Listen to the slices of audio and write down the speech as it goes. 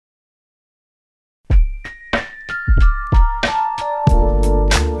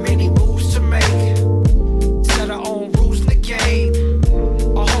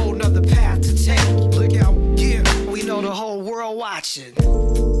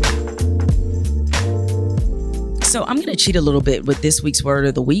So I'm going to cheat a little bit with this week's word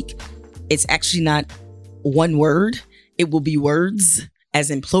of the week. It's actually not one word. It will be words, as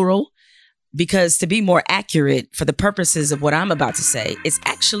in plural, because to be more accurate for the purposes of what I'm about to say, it's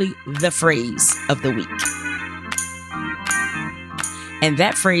actually the phrase of the week. And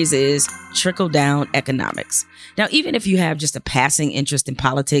that phrase is trickle-down economics. Now, even if you have just a passing interest in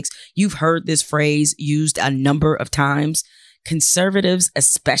politics, you've heard this phrase used a number of times. Conservatives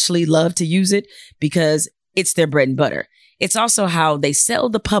especially love to use it because it's their bread and butter. It's also how they sell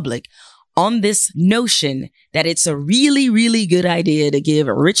the public on this notion that it's a really, really good idea to give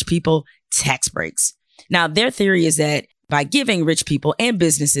rich people tax breaks. Now, their theory is that by giving rich people and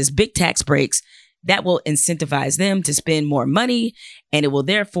businesses big tax breaks, that will incentivize them to spend more money, and it will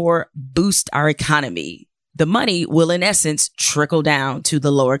therefore boost our economy. The money will, in essence, trickle down to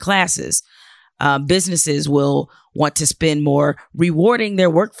the lower classes. Businesses will want to spend more rewarding their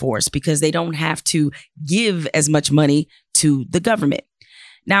workforce because they don't have to give as much money to the government.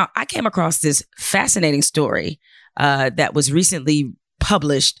 Now, I came across this fascinating story that was recently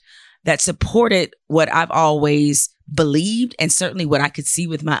published that supported what I've always believed and certainly what I could see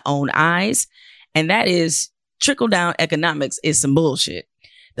with my own eyes. And that is trickle-down economics is some bullshit.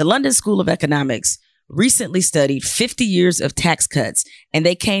 The London School of Economics recently studied 50 years of tax cuts, and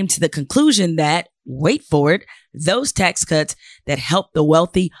they came to the conclusion that, wait for it, those tax cuts that help the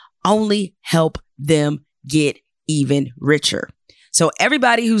wealthy only help them get even richer. So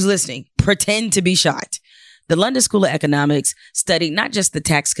everybody who's listening, pretend to be shocked. The London School of Economics studied not just the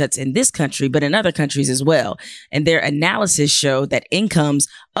tax cuts in this country, but in other countries as well. And their analysis showed that incomes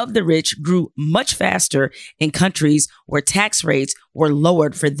of the rich grew much faster in countries where tax rates were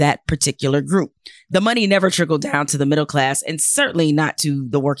lowered for that particular group. The money never trickled down to the middle class and certainly not to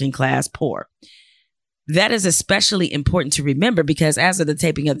the working class poor. That is especially important to remember because as of the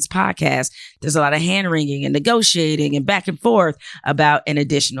taping of this podcast, there's a lot of hand-wringing and negotiating and back and forth about an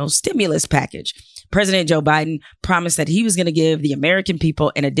additional stimulus package. President Joe Biden promised that he was going to give the American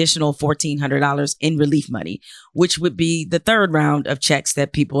people an additional $1,400 in relief money, which would be the third round of checks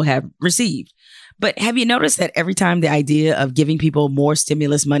that people have received. But have you noticed that every time the idea of giving people more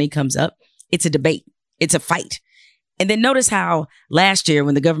stimulus money comes up, it's a debate, it's a fight. And then notice how last year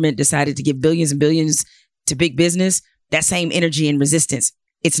when the government decided to give billions and billions to big business, that same energy and resistance,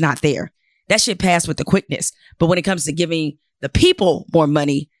 it's not there. That shit passed with the quickness. But when it comes to giving the people more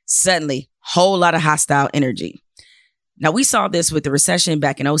money, suddenly whole lot of hostile energy. Now, we saw this with the recession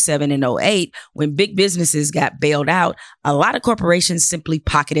back in 07 and 08 when big businesses got bailed out. A lot of corporations simply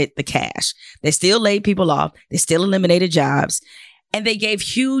pocketed the cash. They still laid people off. They still eliminated jobs. And they gave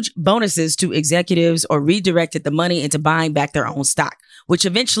huge bonuses to executives or redirected the money into buying back their own stock, which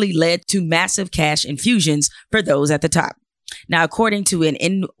eventually led to massive cash infusions for those at the top. Now, according to an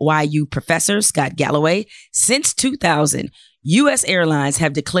NYU professor, Scott Galloway, since 2000, U.S. airlines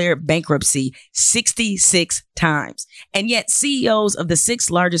have declared bankruptcy 66 times. And yet CEOs of the 6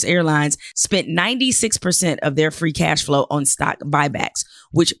 largest airlines spent 96% of their free cash flow on stock buybacks,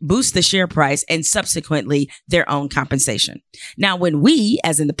 which boosts the share price and subsequently their own compensation. Now, when we,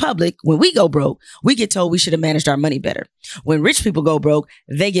 as in the public, when we go broke, we get told we should have managed our money better. When rich people go broke,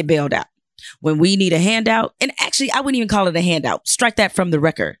 they get bailed out. When we need a handout, and actually, I wouldn't even call it a handout. Strike that from the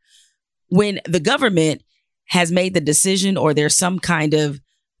record. When the government has made the decision or there's some kind of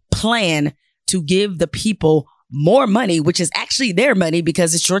plan to give the people more money, which is actually their money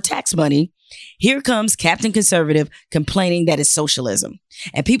because it's your tax money, here comes Captain Conservative complaining that it's socialism.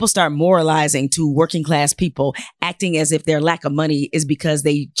 And people start moralizing to working class people, acting as if their lack of money is because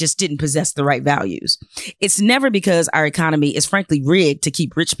they just didn't possess the right values. It's never because our economy is frankly rigged to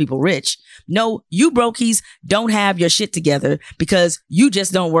keep rich people rich. No, you brokies don't have your shit together because you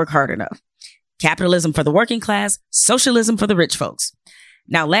just don't work hard enough. Capitalism for the working class, socialism for the rich folks.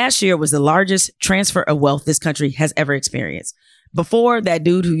 Now, last year was the largest transfer of wealth this country has ever experienced. Before that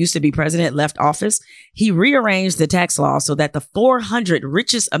dude who used to be president left office, he rearranged the tax law so that the 400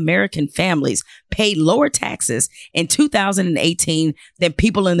 richest American families paid lower taxes in 2018 than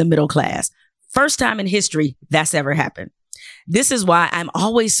people in the middle class. First time in history that's ever happened. This is why I'm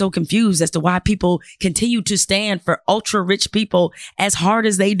always so confused as to why people continue to stand for ultra rich people as hard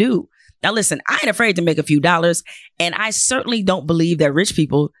as they do. Now, listen, I ain't afraid to make a few dollars, and I certainly don't believe that rich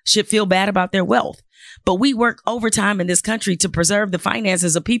people should feel bad about their wealth. But we work overtime in this country to preserve the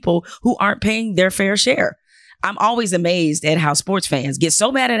finances of people who aren't paying their fair share. I'm always amazed at how sports fans get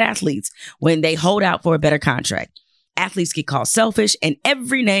so mad at athletes when they hold out for a better contract. Athletes get called selfish and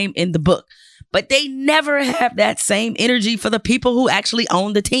every name in the book. But they never have that same energy for the people who actually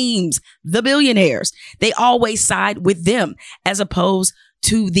own the teams, the billionaires. They always side with them as opposed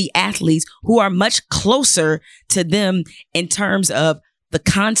to the athletes who are much closer to them in terms of the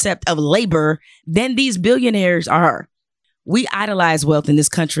concept of labor than these billionaires are. We idolize wealth in this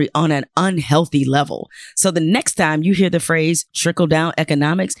country on an unhealthy level. So the next time you hear the phrase trickle down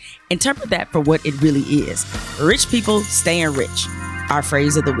economics, interpret that for what it really is. Rich people staying rich. Our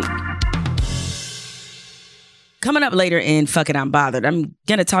phrase of the week. Coming up later in Fuck It, I'm Bothered, I'm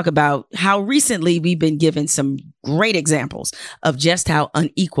going to talk about how recently we've been given some great examples of just how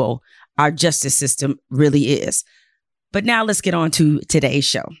unequal our justice system really is. But now let's get on to today's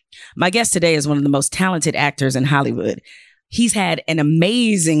show. My guest today is one of the most talented actors in Hollywood. He's had an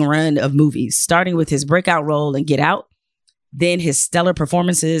amazing run of movies, starting with his breakout role in Get Out, then his stellar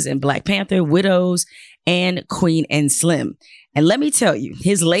performances in Black Panther, Widows, and Queen and Slim. And let me tell you,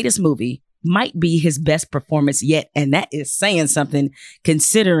 his latest movie might be his best performance yet. And that is saying something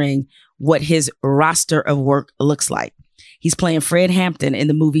considering what his roster of work looks like. He's playing Fred Hampton in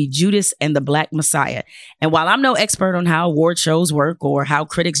the movie Judas and the Black Messiah. And while I'm no expert on how award shows work or how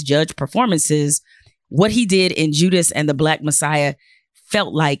critics judge performances, what he did in Judas and the Black Messiah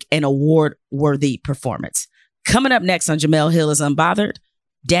felt like an award-worthy performance. Coming up next on Jamel Hill is Unbothered,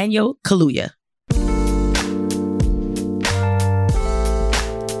 Daniel KALUUYA.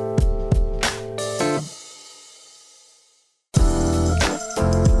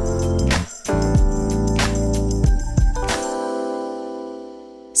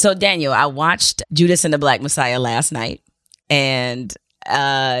 So Daniel, I watched Judas and the Black Messiah last night, and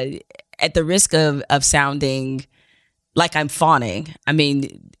at the risk of sounding like I'm fawning, I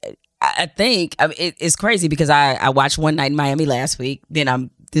mean, I think it's crazy because I watched One Night in Miami last week.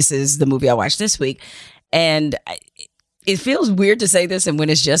 Then this is the movie I watched this week, and it feels weird to say this, and when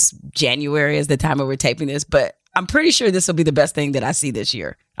it's just January is the time when we're taping this, but I'm pretty sure this will be the best thing that I see this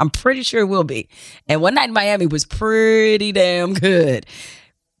year. I'm pretty sure it will be. And One Night in Miami was pretty damn good.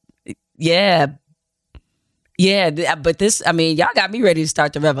 Yeah, but this, I mean, y'all got me ready to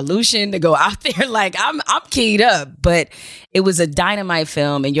start the revolution, to go out there. Like, I'm keyed up. But it was a dynamite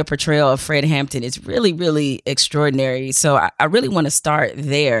film, and your portrayal of Fred Hampton is really, really extraordinary. So I really want to start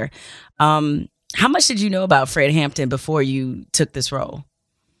there. How much did you know about Fred Hampton before you took this role?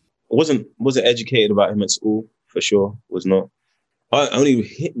 I wasn't educated about him at school, for sure. Was not. It only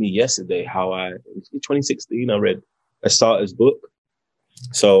hit me yesterday how in 2016, I read a Sartre's book.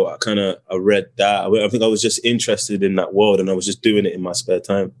 So I read that. I think I was just interested in that world, and I was just doing it in my spare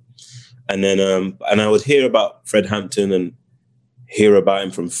time. And then, and I would hear about Fred Hampton and hear about him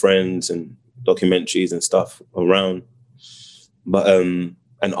from friends and documentaries and stuff around. But and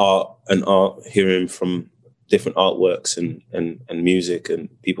art, hearing from different artworks and music and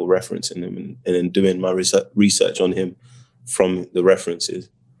people referencing him, and then doing my research on him from the references.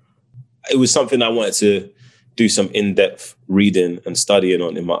 It was something I wanted to do some in-depth reading and studying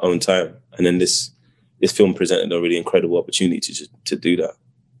on in my own time. And then this film presented a really incredible opportunity to do that.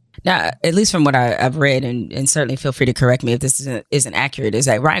 Now, at least from what I've read, and certainly feel free to correct me if this isn't accurate, is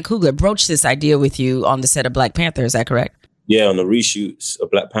that Ryan Coogler broached this idea with you on the set of Black Panther. Is that correct? Yeah, on the reshoots of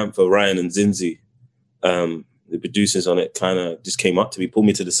Black Panther, Ryan and Zinzi, the producers on it, kind of just came up to me, pulled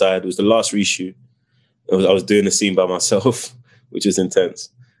me to the side. It was the last reshoot. I was doing the scene by myself, which was intense.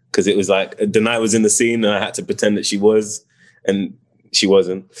 Because it was like Denai was in the scene and I had to pretend that she was, and she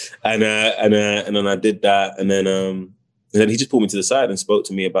wasn't. And then I did that. And then he just pulled me to the side and spoke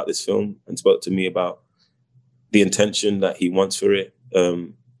to me about this film, and spoke to me about the intention that he wants for it,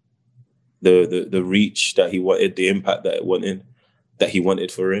 the reach that he wanted, the impact that he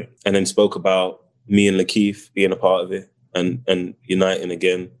wanted for it. And then spoke about me and Lakeith being a part of it and uniting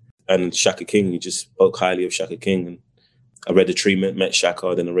again. And Shaka King, he just spoke highly of Shaka King. And I read the treatment, met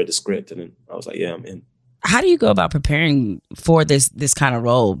Shaka, then I read the script, and then I was like, yeah, I'm in. How do you go about preparing for this kind of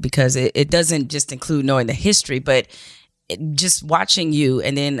role? Because it doesn't just include knowing the history, but just watching you.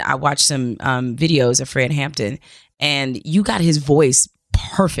 And then I watched some videos of Fred Hampton, and you got his voice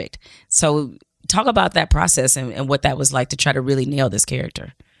perfect. So talk about that process and what that was like to try to really nail this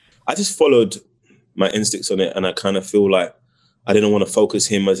character. I just followed my instincts on it, and I kind of feel like I didn't want to focus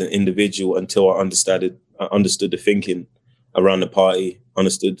him as an individual until I understood the thinking around the party,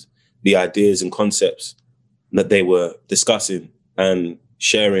 understood the ideas and concepts that they were discussing and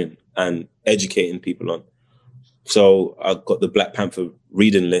sharing and educating people on. So I got the Black Panther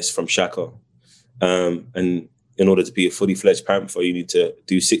reading list from Shaka. And in order to be a fully fledged Panther, you need to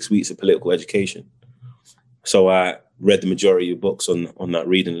do 6 weeks of political education. So I read the majority of books on that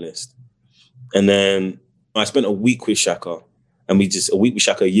reading list. And then I spent a week with Shaka, and we just, a week with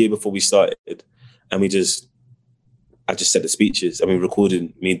Shaka, a year before we started, and I just said the speeches. I mean,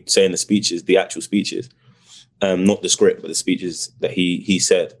 recorded me saying the speeches, the actual speeches, not the script, but the speeches that he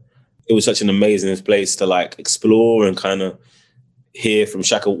said. It was such an amazing place to like explore and kind of hear from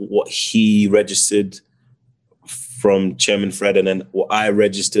Shaka what he registered from Chairman Fred, and then what I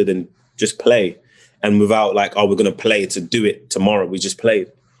registered, and just play. And without like, oh, we're going to play to do it tomorrow. We just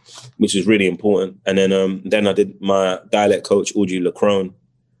played, which was really important. And then I did my dialect coach, Audrey Lacrone.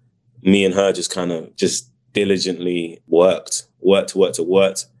 Me and her just kind of just diligently worked.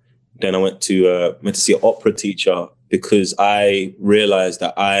 Then I went to see an opera teacher because I realized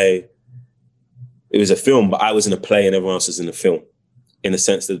that it was a film, but I was in a play and everyone else was in a film, in the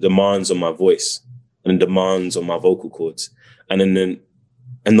sense that the demands on my voice and demands on my vocal cords. And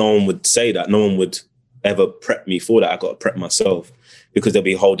no one would say that. No one would ever prep me for that. I got to prep myself, because there'll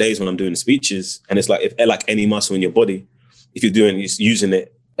be whole days when I'm doing the speeches, and it's like, like any muscle in your body, if you're using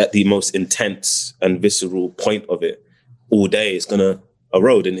it at the most intense and visceral point of it all day, it's gonna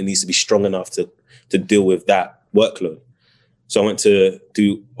erode, and it needs to be strong enough to deal with that workload. So I went to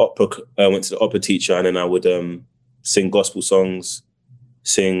do opera. I went to the opera teacher, and then I would sing gospel songs,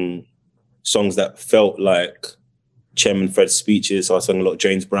 sing songs that felt like Chairman Fred's speeches. So I sang a lot of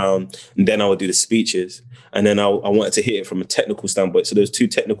James Brown, and then I would do the speeches. And then I wanted to hit it from a technical standpoint. So there's two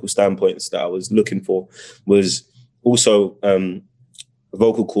technical standpoints that I was looking for, was also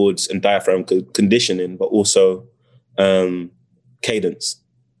vocal cords and diaphragm conditioning, but also cadence,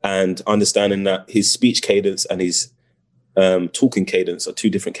 and understanding that his speech cadence and his talking cadence are two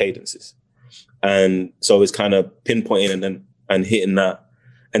different cadences. And so I was kind of pinpointing and hitting that.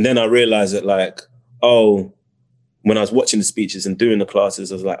 And then I realized that, like, oh, when I was watching the speeches and doing the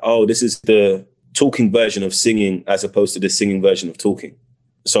classes, I was like, oh, this is the talking version of singing as opposed to the singing version of talking.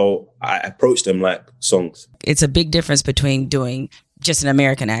 So I approached them like songs. It's a big difference between doing just an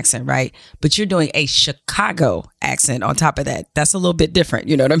American accent, right? But you're doing a Chicago accent on top of that. That's a little bit different.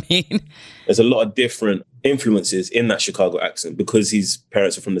 You know what I mean? There's a lot of different influences in that Chicago accent, because his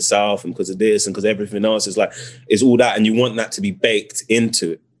parents are from the South, and because of this and because everything else is all that. And you want that to be baked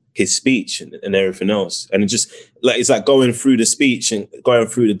into his speech and everything else. And it just like, it's like going through the speech and going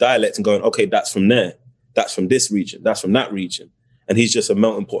through the dialect and going, okay, that's from there. That's from this region. That's from that region. And he's just a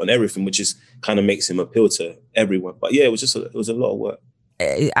melting pot on everything, which is kind of makes him appeal to everyone. But yeah, it was a lot of work.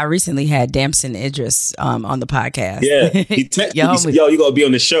 I recently had Damson Idris on the podcast. Yeah, he texted me, he said, yo, you got to be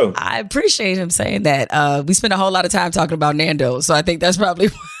on the show. I appreciate him saying that. We spent a whole lot of time talking about Nando's, so I think that's probably...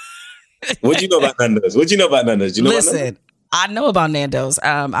 What do you know about Nando's? Do you know about Nando's? Listen, I know about Nando's.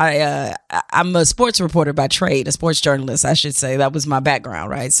 I'm a sports reporter by trade, a sports journalist, I should say. That was my background,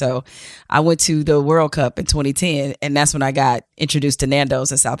 right? So I went to the World Cup in 2010, and that's when I got introduced to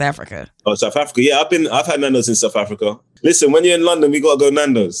Nando's in South Africa. Oh, South Africa. Yeah, I've had Nando's in South Africa. Listen, when you're in London, we got to go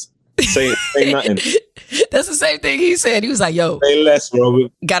Nando's. Say nothing. That's the same thing he said. He was like, yo, say less, bro.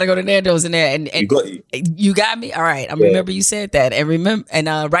 Got to go to Nando's in there. And you got me? All right. I remember you said that.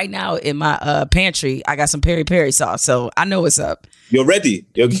 And right now in my pantry, I got some peri-peri sauce. So I know what's up. You're ready.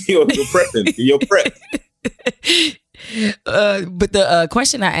 You're prepping. You're prepped. But the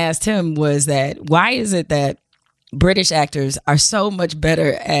question I asked him was that, why is it that British actors are so much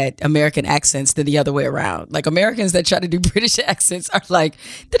better at American accents than the other way around? Like, Americans that try to do British accents are like,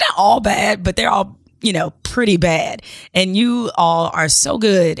 they're not all bad, but they're all, pretty bad. And you all are so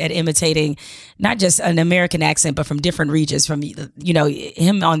good at imitating not just an American accent, but from different regions. From,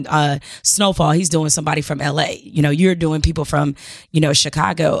 him on Snowfall, he's doing somebody from LA. You're doing people from,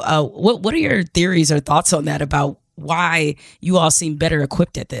 Chicago. What are your theories or thoughts on that, about why you all seem better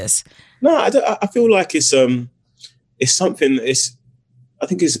equipped at this? No, I feel like it's something. I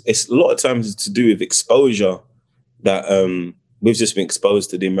think it's a lot of times to do with exposure, that we've just been exposed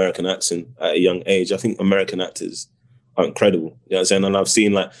to the American accent at a young age. I think American actors are incredible. You know what I'm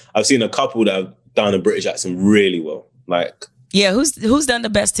saying? And I've seen a couple that have done a British accent really well. Like, yeah, who's done the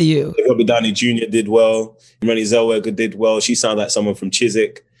best to you? Robert Downey Jr. did well. Renée Zellweger did well. She sounds like someone from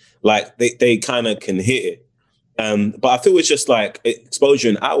Chiswick. Like, they kind of can hit it. But I feel it's just like exposure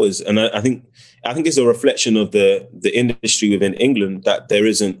in hours. And I think it's a reflection of the industry within England, that there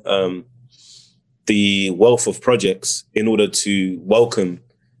isn't the wealth of projects in order to welcome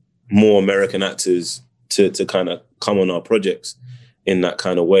more American actors to kind of come on our projects in that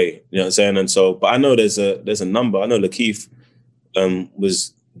kind of way. You know what I'm saying? And so, but I know there's a number. I know Lakeith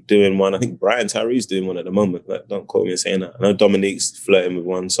was doing one. I think Brian Tyree's doing one at the moment. Like, don't quote me on saying that. I know Dominique's flirting with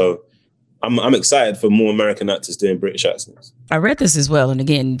one. So I'm excited for more American actors doing British accents. I read this as well. And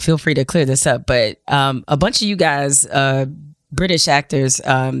again, feel free to clear this up. But a bunch of you guys British actors,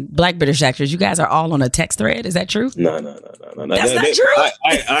 Black British actors, you guys are all on a text thread. Is that true? No. That's not true.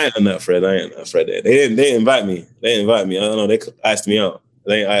 I ain't on that thread. They didn't invite me. I don't know. They asked me out.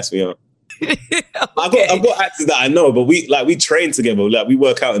 They ain't asked me out. Okay. I've got actors that I know, but we train together. Like we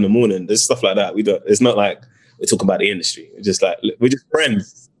work out in the morning. There's stuff like that. We don't. It's not like we're talking about the industry. We're just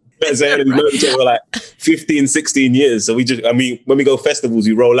friends. You know what I'm saying? We've known each other for like 15, 16 years. So when we go festivals,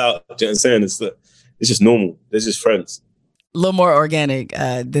 we roll out. Do you know what I'm saying? It's just normal. They're just friends. A little more organic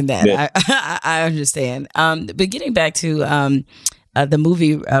than that. Yeah. I understand. But getting back to the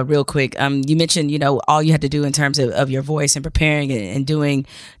movie real quick, you mentioned, all you had to do in terms of your voice and preparing and doing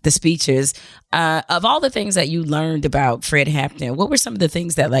the speeches. Of all the things that you learned about Fred Hampton, what were some of the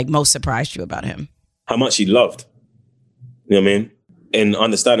things that most surprised you about him? How much he loved. You know what I mean? And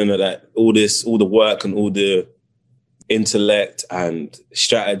understanding that all the work and all the intellect and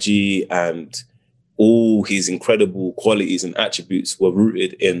strategy and all his incredible qualities and attributes were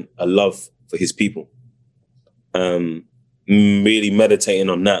rooted in a love for his people. Really meditating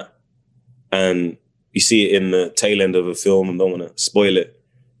on that. And you see it in the tail end of a film. I don't want to spoil it.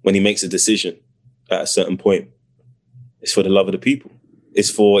 When he makes a decision at a certain point, it's for the love of the people. It's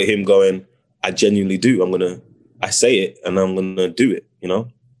for him going, I genuinely do. I say it and I'm going to do it,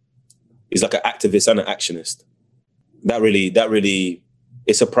 He's like an activist and an actionist. That really,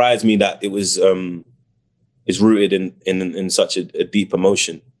 it surprised me that it was, is rooted in such a deep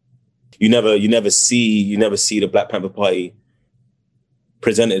emotion. You never see the Black Panther Party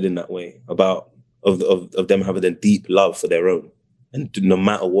presented in that way of them having a deep love for their own. And no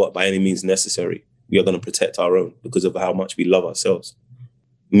matter what, by any means necessary, we are going to protect our own because of how much we love ourselves.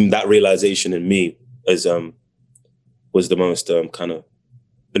 And that realization in me was the most kind of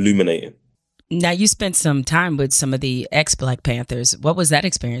illuminating. Now, you spent some time with some of the ex-Black Panthers. What was that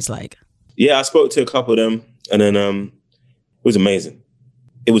experience like? Yeah, I spoke to a couple of them, and then it was amazing.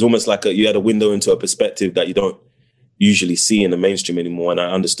 It was almost like you had a window into a perspective that you don't usually see in the mainstream anymore, and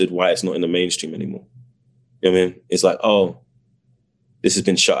I understood why it's not in the mainstream anymore. You know what I mean? It's like, oh, this has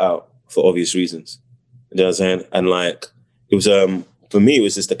been shut out for obvious reasons. You know what I'm saying? And it was, for me, it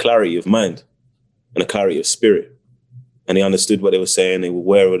was just a clarity of mind and a clarity of spirit. And they understood what they were saying, they were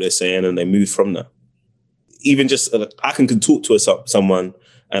aware of what they're saying, and they moved from that. Even just, I can talk to someone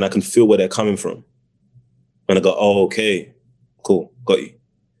and I can feel where they're coming from. And I go, oh, okay, cool, got you.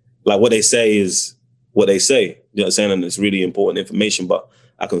 Like what they say is what they say. You know what I'm saying? And it's really important information, but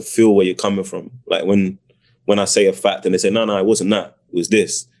I can feel where you're coming from. Like when I say a fact and they say, no, it wasn't that, it was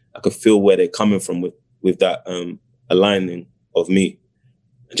this. I can feel where they're coming from with that aligning of me.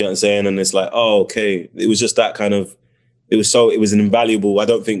 You know what I'm saying? And it's like, oh, okay. It was just that kind of, it was an invaluable, I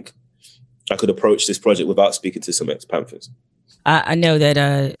don't think I could approach this project without speaking to some ex-Panthers. I know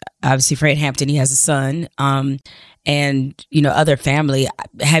that obviously Fred Hampton, he has a son and, other family.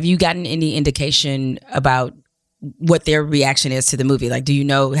 Have you gotten any indication about what their reaction is to the movie? Like, do you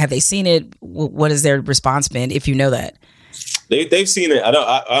know, have they seen it? What has their response been, if you know that? They've seen it.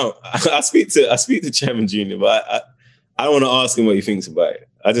 I speak to Chairman Jr., but I don't want to ask him what he thinks about it.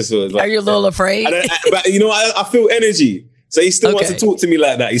 I just feel like, are you a little afraid? But I feel energy. So he still wants to talk to me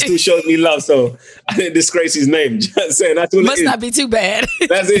like that. He still shows me love. So I didn't disgrace his name. Just saying, that's what must not be too bad.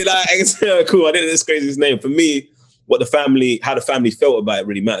 That's it. Like, cool. I didn't disgrace his name. For me, how the family felt about it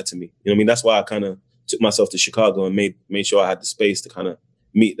really mattered to me. You know what I mean? That's why I kind of took myself to Chicago and made sure I had the space to kind of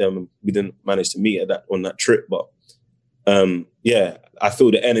meet them. And we didn't manage to meet on that trip, but yeah, I feel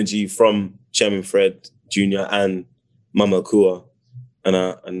the energy from Chairman Fred Jr. and Mama Akua,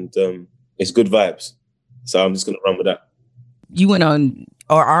 and it's good vibes. So I'm just gonna run with that. You went on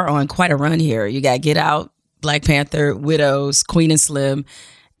or are on quite a run here. You got Get Out, Black Panther, Widows, Queen and Slim,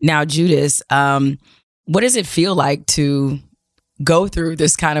 now Judas. What does it feel like to go through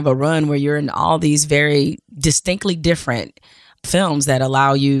this kind of a run where you're in all these very distinctly different films that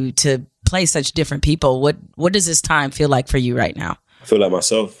allow you to play such different people? What does this time feel like for you right now? I feel like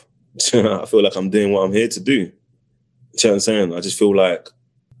myself. I feel like I'm doing what I'm here to do. You know what I'm saying? I just feel like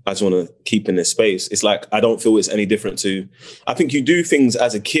I just want to keep in this space. It's like, I don't feel it's any different to, I think you do things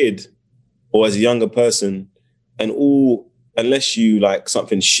as a kid or as a younger person and unless you like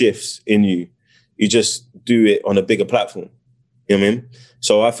something shifts in you, you just do it on a bigger platform. You know what I mean?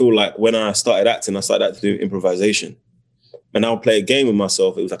 So I feel like when I started acting to do improvisation. And I'll play a game with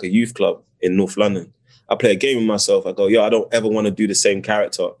myself. It was like a youth club in North London. I play a game with myself. I go, I don't ever want to do the same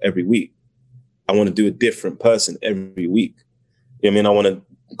character every week. I want to do a different person every week. You know what I mean? I want to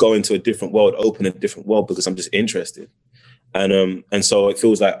go into a different world, open a different world because I'm just interested. And so it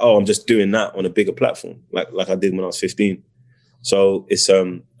feels like, I'm just doing that on a bigger platform, like I did when I was 15. So it's,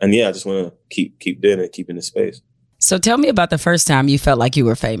 and yeah, I just want to keep doing it, keep in the space. So tell me about the first time you felt like you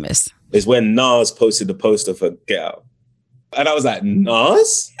were famous. It's when Nas posted the poster for Get Out. And I was like,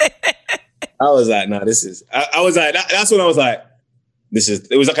 Nas? I was like, nah, this is... I was like, that's when I was like,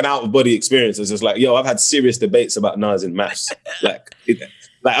 it was like an out-of-body experience. It was just like, yo, I've had serious debates about Nas in maths. Like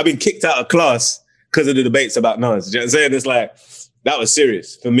I've been kicked out of class because of the debates about Nas. Do you know what I'm saying? It's like, that was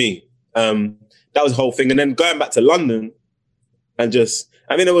serious for me. That was the whole thing. And then going back to London and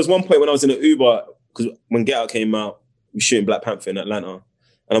there was one point when I was in an Uber, because when Get Out came out, we were shooting Black Panther in Atlanta.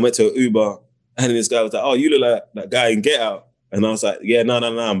 And I went to an Uber and then this guy was like, oh, you look like that guy in Get Out. And I was like, yeah, no,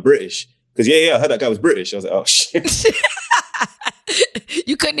 I'm British. Because I heard that guy was British. I was like, oh, shit.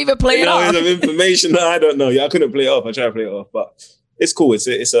 You couldn't even play it off. Information that I don't know. Yeah, I couldn't play it off. I tried to play it off, but it's cool.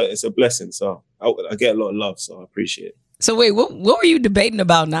 It's a blessing. So I get a lot of love. So I appreciate it. So wait, what were you debating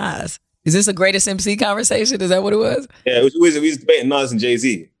about Nas? Is this a greatest MC conversation? Is that what it was? Yeah, we was debating Nas and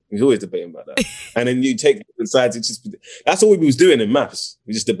Jay-Z. We was always debating about that. And then you take different sides. That's all we was doing in maths.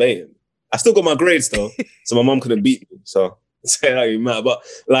 We just debating. I still got my grades though, so my mom couldn't beat me. So say that even matter. But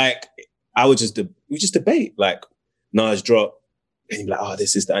like, we just debate. Like Nas drop, and you're like, oh,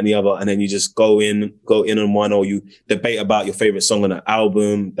 this is that and the other, and then you just go in on one, or you debate about your favorite song on an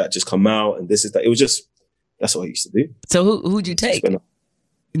album that just come out, and this is that. It was just that's what I used to do. So who'd you take?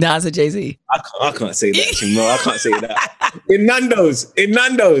 Nas or Jay-Z? I can't say that, no. I can't say that. In Nando's.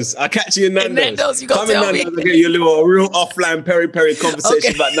 I catch you in Nando's. In Nando's, you gonna tell me. I get you a real offline Perry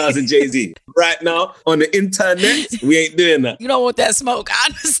conversation about Nas and Jay-Z. Right now, on the internet, we ain't doing that. You don't want that smoke, I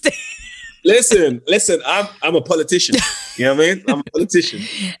understand. Listen, I'm a politician. You know what I mean? I'm a politician.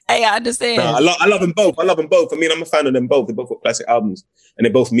 Hey, I understand. No, I love them both. I mean, I'm a fan of them both. They both got classic albums, and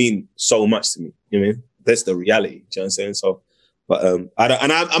they both mean so much to me. You know what I mean? That's the reality. Do you know what I'm saying? So, but I'm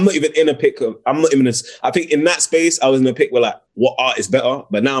not even in a pick of. I think in that space, I was in a pick where like, what art is better?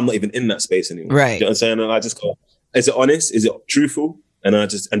 But now I'm not even in that space anymore. Right. You know what I'm saying? And I just go, is it honest? Is it truthful?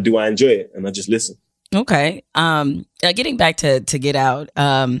 And do I enjoy it? And I just listen. Okay. Getting back to Get Out.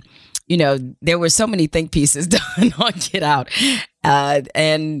 There were so many think pieces done on Get Out.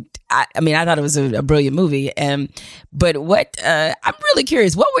 And I thought it was a brilliant movie. But I'm really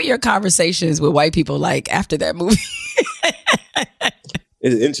curious, what were your conversations with white people like after that movie?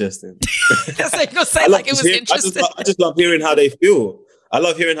 It's interesting. It was interesting. I just love hearing how they feel. I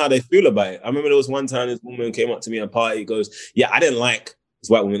love hearing how they feel about it. I remember there was one time this woman came up to me at a party, goes, yeah, I didn't like, this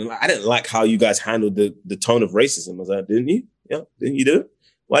white woman, I didn't like how you guys handled the tone of racism. I was like, didn't you? Yeah, didn't you do it?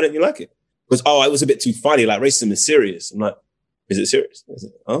 Why didn't you like it? Because, it was a bit too funny. Like, racism is serious. I'm like, is it serious? I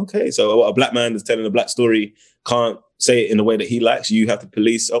said, okay. So what, a black man is telling a black story can't say it in the way that he likes. You have to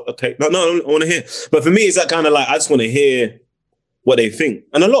police. Oh, okay. No, I want to hear. But for me, it's that kind of like, I just want to hear what they think.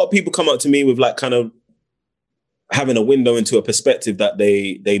 And a lot of people come up to me with like kind of having a window into a perspective that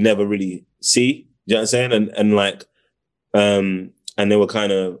they never really see. You know what I'm saying? And they were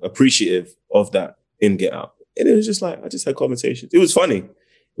kind of appreciative of that in Get Out. And it was just like, I just had conversations. It was funny.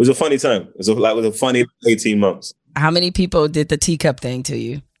 It was a funny time. It was a funny 18 months. How many people did the teacup thing to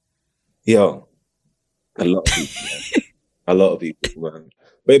you? Yo, a lot of people. Man. A lot of people, man.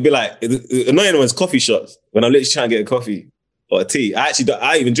 But it'd be like, annoying one's coffee shops. When I'm literally trying to get a coffee or a tea. I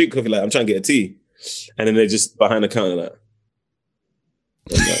even drink coffee, like I'm trying to get a tea. And then they're just behind the counter like,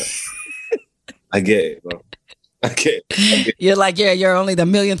 I get it, bro. I get it. You're like, yeah, you're only the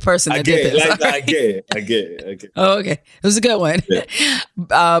millionth person that did this. I get it. Oh, okay. It was a good one. Yeah.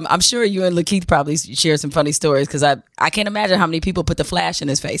 I'm sure you and Lakeith probably share some funny stories because I can't imagine how many people put the flash in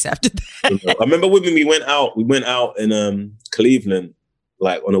his face after that. I remember when we went out in Cleveland,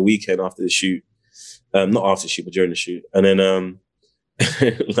 like on a weekend after the shoot. Not after the shoot, but during the shoot. And then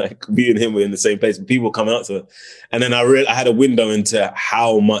like me and him were in the same place, and people were coming up to her. And then I had a window into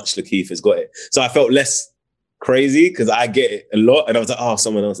how much Lakeith has got it. So I felt less crazy because I get it a lot, and I was like, oh,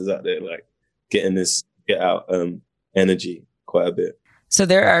 someone else is out there like getting this Get Out energy quite a bit. So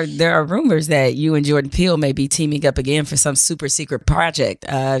there are rumors that you and Jordan Peele may be teaming up again for some super secret project.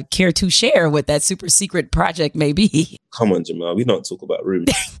 Care to share what that super secret project may be? Come on, Jamal, we don't talk about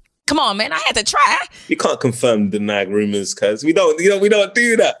rumors. Come on, man, I had to try. We can't confirm, deny rumors because we don't do that.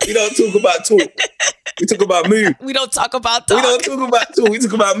 We don't talk about talk. We talk about moves. We don't talk about talk. We don't talk about talk. We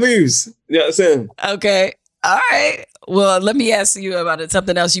talk about moves. You know what I'm saying? Okay. All right. Well, let me ask you about it.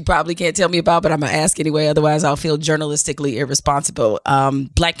 Something else you probably can't tell me about, but I'm going to ask anyway. Otherwise, I'll feel journalistically irresponsible.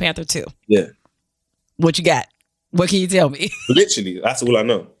 Black Panther 2. Yeah. What you got? What can you tell me? Literally, that's all I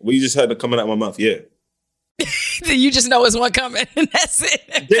know. Well, you just heard it coming out of my mouth. Yeah. You just know it's one coming, and that's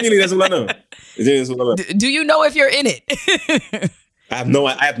it. Genuinely, that's all I know. Do you know if you're in it? I have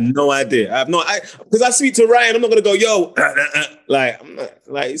no idea. Because I speak to Ryan, I'm not gonna go, yo, like I'm not,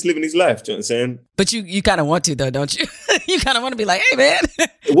 like he's living his life. Do you know what I'm saying? But you kind of want to though, don't you? You kind of want to be like, hey man.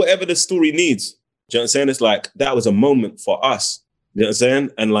 Whatever the story needs. Do you know what I'm saying? It's like that was a moment for us. You know what I'm saying?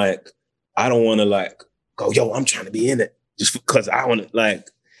 And like I don't want to like go, yo, I'm trying to be in it just because I want to. Like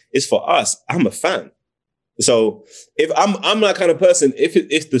it's for us. I'm a fan. So if I'm that kind of person,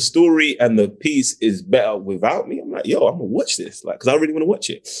 if the story and the piece is better without me, I'm like, yo, I'm gonna watch this, like, because I really want to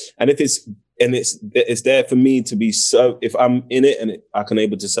watch it. And if it's there for me to be served, if I'm in it and I can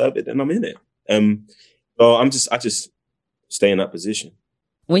able to serve it, then I'm in it. So I just stay in that position.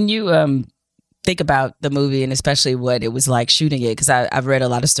 When you think about the movie and especially what it was like shooting it, because I've read a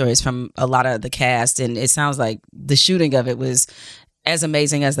lot of stories from a lot of the cast, and it sounds like the shooting of it was as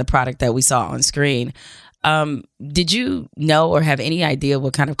amazing as the product that we saw on screen. Did you know or have any idea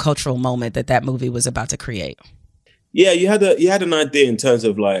what kind of cultural moment that movie was about to create? Yeah, you had an idea in terms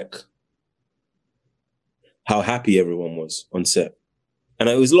of like how happy everyone was on set, and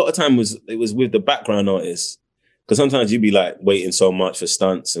it was a lot of time it was with the background artists, because sometimes you'd be like waiting so much for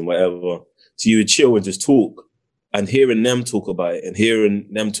stunts and whatever, so you would chill and just talk, and hearing them talk about it and hearing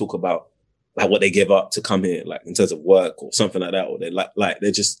them talk about like what they give up to come here, like in terms of work or something like that, or they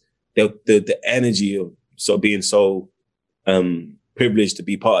they're just the energy of being so privileged to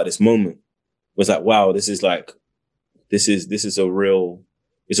be part of this moment was like, wow, this is a real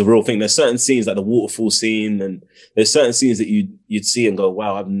thing. There's certain scenes like the waterfall scene, and there's certain scenes that you'd see and go,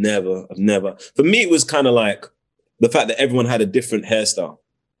 wow, I've never. For me, it was kind of like the fact that everyone had a different hairstyle.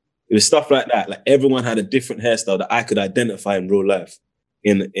 It was stuff like that. Like everyone had a different hairstyle that I could identify in real life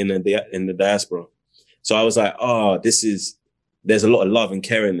in the diaspora. So I was like, oh, there's a lot of love and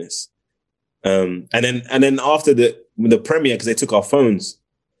care in this. And then after the premiere, because they took our phones,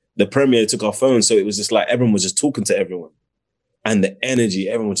 so it was just like everyone was just talking to everyone, and the energy,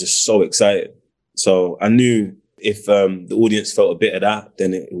 everyone was just so excited. So I knew if the audience felt a bit of that,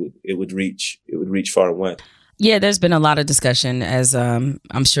 then it would reach far and wide. Yeah, there's been a lot of discussion, as I'm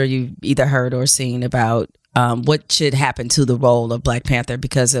sure you've either heard or seen, about what should happen to the role of Black Panther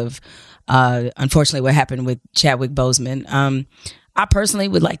because of unfortunately what happened with Chadwick Boseman. I personally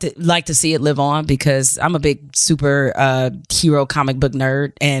would like to see it live on, because I'm a big super hero comic book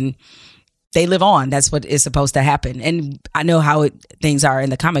nerd, and they live on. That's what is supposed to happen. And I know how things are in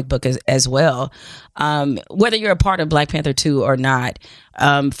the comic book as well. Whether you're a part of Black Panther 2 or not,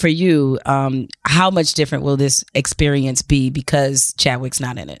 for you, how much different will this experience be because Chadwick's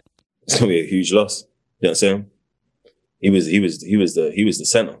not in it? It's gonna be a huge loss. You know what I'm saying? He was the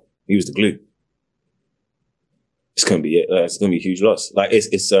center. He was the glue. It's gonna be a huge loss. Like it's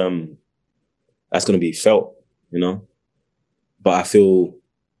that's gonna be felt, you know. But I feel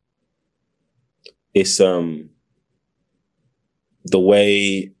it's the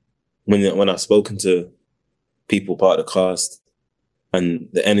way when I've spoken to people part of the cast and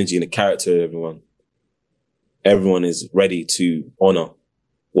the energy and the character of everyone is ready to honor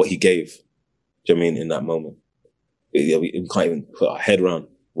what he gave. Do you know what I mean? In that moment, we can't even put our head around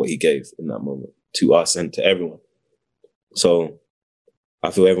what he gave in that moment to us and to everyone. So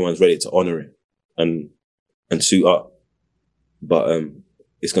I feel everyone's ready to honor it and suit up. But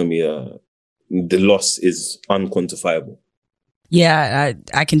it's going to be the loss is unquantifiable. Yeah,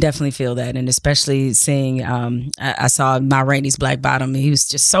 I can definitely feel that. And especially seeing, I saw Ma Rainey's Black Bottom. He was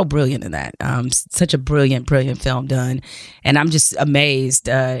just so brilliant in that. Such a brilliant film done. And I'm just amazed.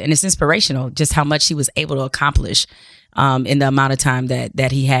 And it's inspirational just how much he was able to accomplish in the amount of time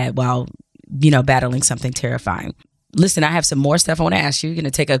that he had while, battling something terrifying. Listen, I have some more stuff I want to ask you. You're going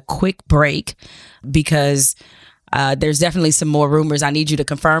to take a quick break because there's definitely some more rumors I need you to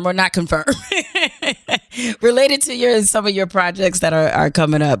confirm or not confirm related to some of your projects that are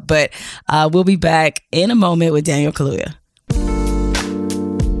coming up. But we'll be back in a moment with Daniel KALUUYA.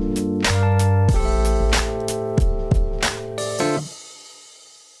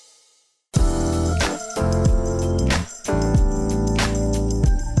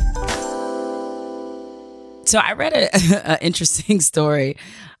 So I read an interesting story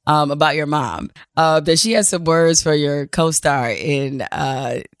about your mom, that she has some words for your co-star in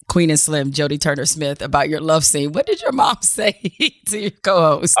Queen and Slim, Jodie Turner-Smith, about your love scene. What did your mom say to your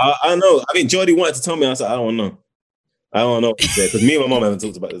co-host? I don't know. I mean, Jodie wanted to tell me. I said, I don't know. Because me and my mom haven't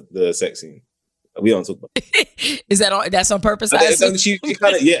talked about the sex scene. We don't talk about it. Is that that's on purpose? She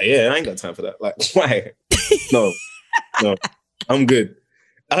kind of, yeah, I ain't got time for that. Like, why? No, I'm good.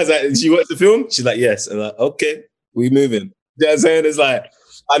 I was like, she watched the film? She's like, yes. And I'm like, okay, we moving. You know what I'm saying? It's like,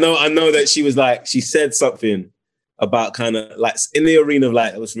 I know that she was like, she said something about kind of like in the arena of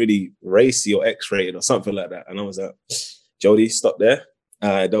like, it was really racy or X-rated or something like that. And I was like, Jody, stop there.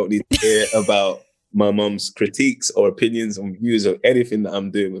 I don't need to hear about my mom's critiques or opinions or views or anything that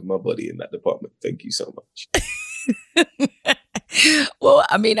I'm doing with my body in that department. Thank you so much. Well,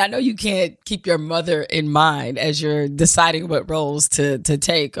 I mean, I know you can't keep your mother in mind as you're deciding what roles to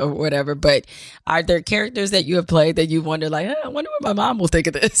take or whatever, but are there characters that you have played that you wonder, like, I wonder what my mom will think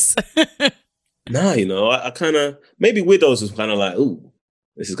of this? Nah, I kind of, maybe Widows was kind of like, ooh,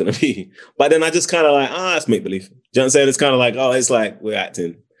 this is going to be. But then I just kind of like, it's make-believe. Do you know what I'm saying? It's kind of like, it's like we're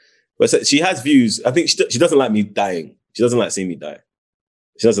acting. But so she has views. I think she doesn't like me dying. She doesn't like seeing me die.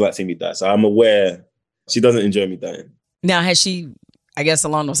 She doesn't like seeing me die. So I'm aware she doesn't enjoy me dying. Now, has she, I guess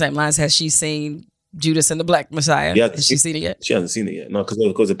along those same lines, has she seen Judas and the Black Messiah? Yeah, has she seen it yet? She hasn't seen it yet. No,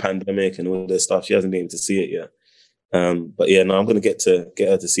 because of the pandemic and all this stuff, she hasn't been able to see it yet. But yeah, no, I'm going to get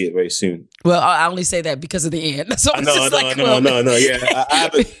her to see it very soon. Well, I only say that because of the end. So no. Yeah, I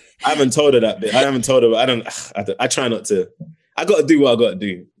haven't told her that bit. I haven't told her. But I try not to. I got to do what I got to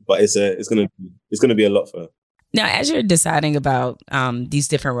do. But it's gonna be a lot for her. Now, as you're deciding about these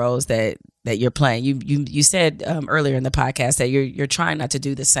different roles that you're playing, you said earlier in the podcast that you're trying not to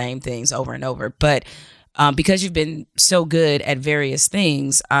do the same things over and over, but because you've been so good at various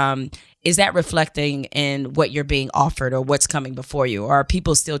things, is that reflecting in what you're being offered or what's coming before you? Or are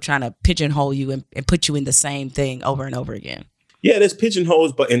people still trying to pigeonhole you and put you in the same thing over and over again? Yeah, there's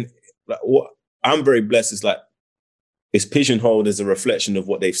pigeonholes, but in like, what I'm very blessed is like it's pigeonholed as a reflection of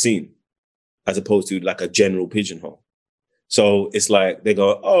what they've seen, as opposed to like a general pigeonhole. So it's like they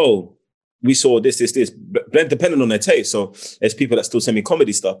go, oh, we saw this, depending on their taste. So there's people that still send me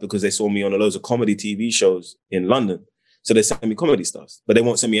comedy stuff because they saw me on loads of comedy TV shows in London. So they send me comedy stuff, but they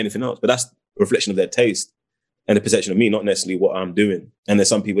won't send me anything else. But that's a reflection of their taste and the perception of me, not necessarily what I'm doing. And there's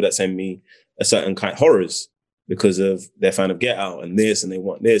some people that send me a certain kind of horrors because of they're fan of Get Out and this, and they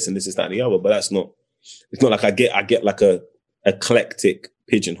want this, and this is that and the other. But it's not like I get like a eclectic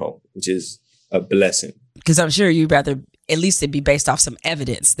pigeonhole, which is a blessing. Because I'm sure you'd rather at least it be based off some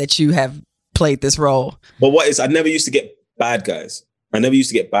evidence that you have played this role. But I never used to get bad guys.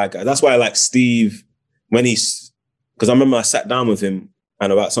 That's why I like Steve because I remember I sat down with him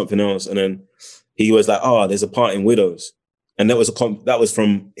and about something else, and then he was like, "Oh, there's a part in Widows," and that was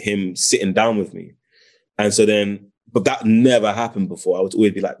from him sitting down with me. And so then, but that never happened before. I would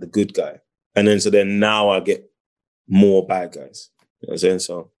always be like the good guy, and then now I get more bad guys. You know what I'm saying?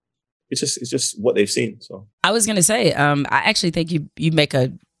 So it's just what they've seen. So I was gonna say, I actually think you make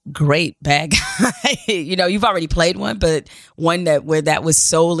a great bad guy. You've already played one, but one where that was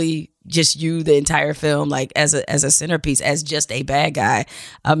solely just you the entire film, like as a centerpiece, as just a bad guy.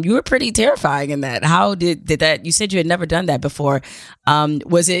 You were pretty terrifying in that. How did that? You said you had never done that before.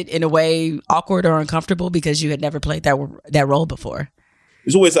 Was it in a way awkward or uncomfortable because you had never played that role before?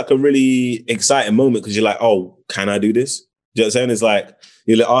 It's always like a really exciting moment because you're like, oh, can I do this? You know what I'm saying? It's like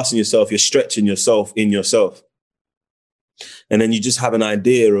you're like asking yourself, you're stretching yourself in yourself. And then you just have an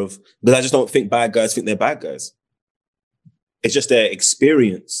idea of, because I just don't think bad guys think they're bad guys. It's just their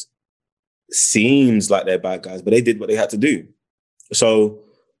experience seems like they're bad guys, but they did what they had to do. So,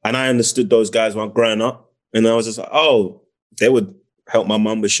 and I understood those guys when I was growing up, and I was just like, oh, they would help my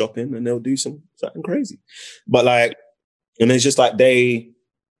mum with shopping and they'll do something crazy. But like, and it's just like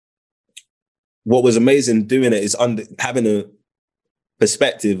what was amazing doing it is having a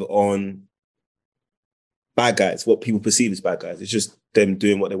perspective on bad guys, what people perceive as bad guys. It's just them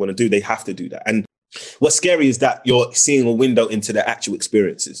doing what they want to do. They have to do that. And what's scary is that you're seeing a window into their actual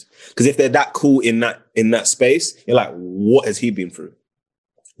experiences. Because if they're that cool in that space, you're like, what has he been through?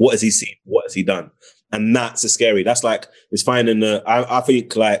 What has he seen? What has he done? And that's scary. That's like, it's finding I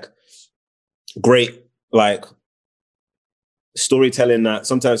think like great, like storytelling that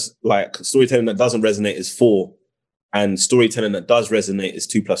sometimes like storytelling that doesn't resonate is 4, and storytelling that does resonate is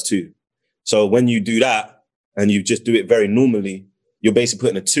 2 + 2. So when you do that and you just do it very normally, you're basically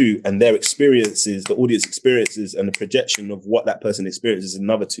putting a 2, and their experiences, the audience experiences, and the projection of what that person experiences is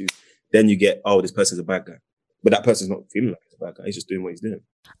another 2. Then you get, oh, this person's a bad guy. But that person's not feeling like he's a bad guy. He's just doing what he's doing.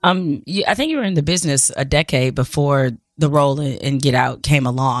 I think you were in the business a decade before the role in Get Out came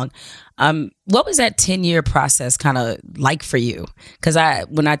along. What was that 10-year process kind of like for you? Because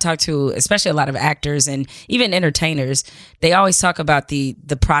when I talk to especially a lot of actors and even entertainers, they always talk about the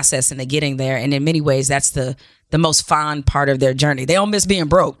process and the getting there. And in many ways, that's the most fun part of their journey. They don't miss being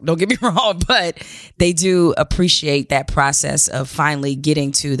broke, don't get me wrong, but they do appreciate that process of finally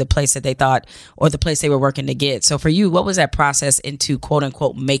getting to the place that they thought, or the place they were working to get. So for you, what was that process into quote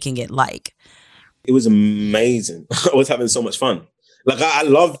unquote making it like? It was amazing. I was having so much fun. Like I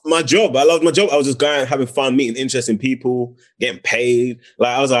loved my job. I was just going, having fun, meeting interesting people, getting paid.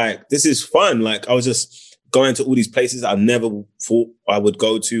 Like I was like, this is fun. Like I was just going to all these places I never thought I would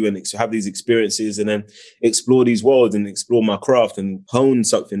go to and have these experiences and then explore these worlds and explore my craft and hone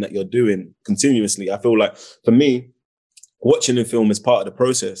something that you're doing continuously. I feel like for me, watching a film is part of the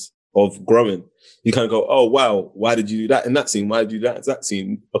process of growing. You kind of go, oh, wow, why did you do that in that scene? Why did you do that in that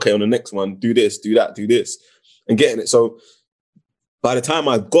scene? Okay, on the next one, do this, do that, do this, and getting it. So by the time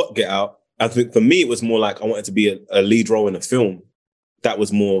I got Get Out, I think for me, it was more like I wanted to be a lead role in a film. That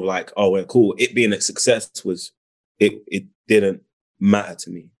was more like, oh, well, cool. It being a success was, it didn't matter to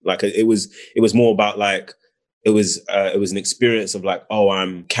me. Like it was more about like, it was an experience of like, oh,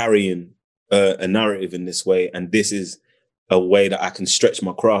 I'm carrying a narrative in this way. And this is a way that I can stretch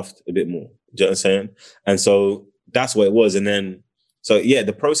my craft a bit more. Do you know what I'm saying? And so that's what it was. And then, so yeah,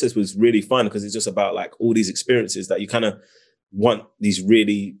 the process was really fun because it's just about like all these experiences that you kind of want, these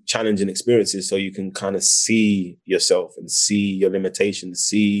really challenging experiences so you can kind of see yourself and see your limitations,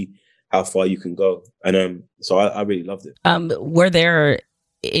 see how far you can go. And so I really loved it. Were there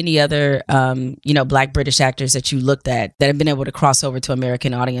any other, Black British actors that you looked at that have been able to cross over to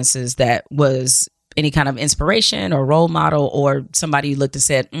American audiences that was any kind of inspiration or role model, or somebody you looked and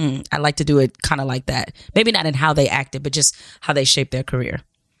said, I'd like to do it kind of like that? Maybe not in how they acted, but just how they shaped their career.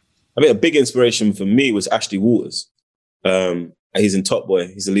 I mean, a big inspiration for me was Ashley Walters. He's in Top Boy.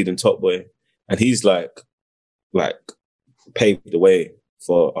 He's the lead in Top Boy. And he's like paved the way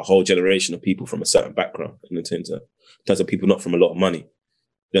for a whole generation of people from a certain background in terms of people not from a lot of money. You know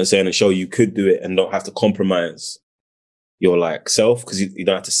what I'm saying? And show you could do it and don't have to compromise your like self, because you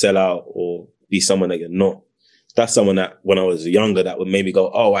don't have to sell out or be someone that you're not. That's someone that when I was younger that would maybe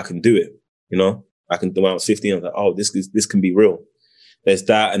go, oh, I can do it. You know, I can do when I was 15. I was like, oh, this can be real. There's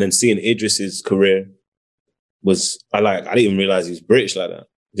that. And then seeing Idris's career was, I didn't even realize he was British like that.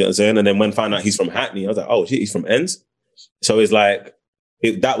 You know what I'm saying? And then when I found out he's from Hackney, I was like, oh shit, he's from Ends. So it's like,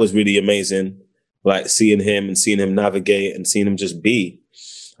 that was really amazing. Like seeing him navigate and seeing him just be.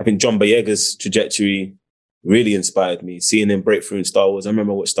 I think John Boyega's trajectory really inspired me. Seeing him break through in Star Wars. I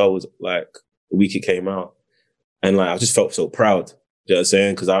remember what Star Wars like the week it came out. And like, I just felt so proud. You know what I'm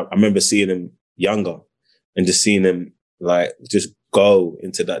saying? Because I remember seeing him younger and just seeing him like just go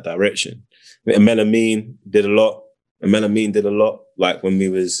into that direction. And Melamine did a lot. Like when we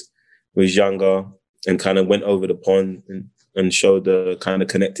was younger and kind of went over the pond and showed the kind of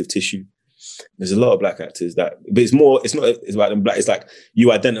connective tissue. There's a lot of Black actors but it's not about them Black. It's like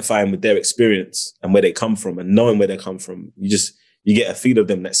you identifying with their experience and where they come from and knowing where they come from. You get a feel of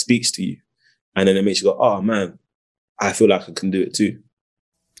them that speaks to you. And then it makes you go, oh man, I feel like I can do it too.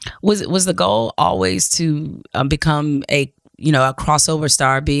 Was the goal always to become a crossover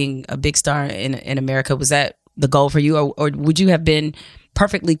star, being a big star in America? Was that the goal for you? Or would you have been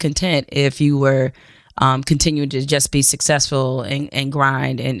perfectly content if you were continuing to just be successful and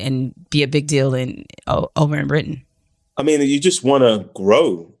grind and be a big deal over in Britain? I mean, you just want to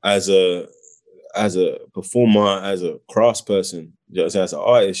grow as a performer, as a craftsperson, as an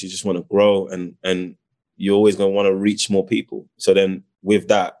artist. You just want to grow and you're always going to want to reach more people. So then with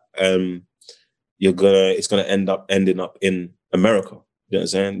that, it's gonna ending up in America. You know what I'm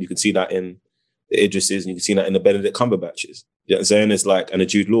saying? You can see that in the Idrises and you can see that in the Benedict Cumberbatches. You know what I'm saying? It's like, and the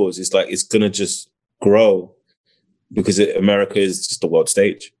Jude Laws, it's like, it's gonna just grow because America is just the world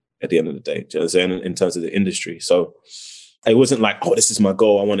stage at the end of the day. You know what I'm saying? In terms of the industry. So it wasn't like, oh, this is my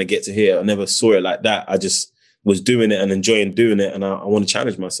goal, I want to get to here. I never saw it like that. I just was doing it and enjoying doing it. And I want to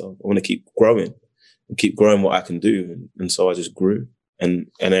challenge myself. I want to keep growing and keep growing what I can do. And so I just grew and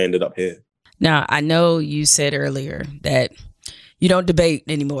I ended up here. Now, I know you said earlier that you don't debate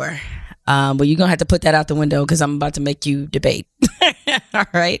anymore, but you're going to have to put that out the window because I'm about to make you debate. All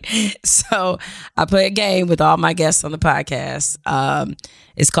right. So I play a game with all my guests on the podcast.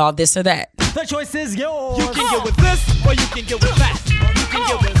 It's called This or That. The choice is yours. You can get with this or you can get with that. You can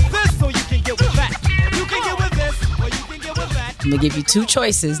get with this or you can get with that. You can get with this or you can get with that. I'm going to give you two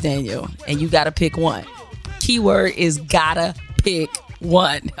choices, Daniel, and you got to pick one. Keyword is gotta pick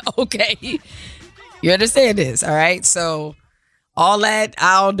one. Okay. You understand this? All right. So all that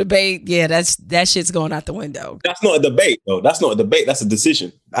I'll debate. Yeah, that shit's going out the window. That's not a debate, though. That's not a debate. That's a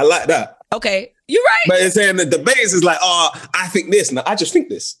decision. I like that. Okay. You're right. But it's saying the debates is like, oh, I think this. No, I just think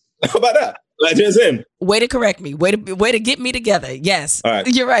this. How about that? Like, you know what I'm saying? Way to correct me. Way to get me together. Yes. All right.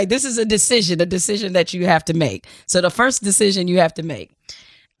 You're right. This is a decision that you have to make. So the first decision you have to make,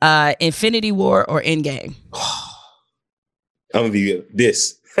 Infinity War or Endgame? I'm going to be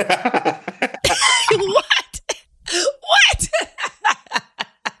this. What?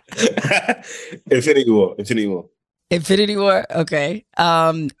 Infinity War. Infinity War. Okay.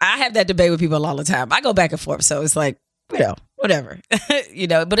 I have that debate with people all the time. I go back and forth. So it's like, whatever,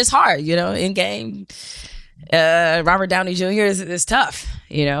 but it's hard, Endgame. Robert Downey Jr. is tough,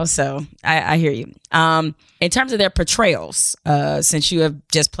 so I hear you. In terms of their portrayals, since you have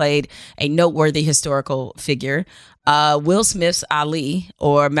just played a noteworthy historical figure, Will Smith's Ali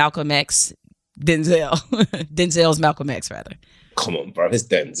or Malcolm X Denzel. Denzel's Malcolm X, rather. Come on, bro. It's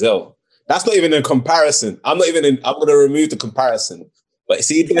Denzel. That's not even a comparison. I'm going to remove the comparison. But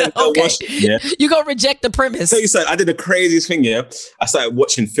see, okay. You're going to reject the premise. So you said, I did the craziest thing, yeah? I started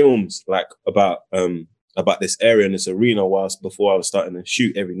watching films like about this area and this arena before I was starting to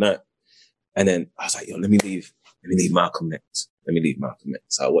shoot every night. And then I was like, yo, let me leave Malcolm X.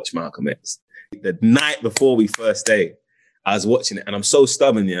 So I watched Malcolm X. The night before we first day, I was watching it and I'm so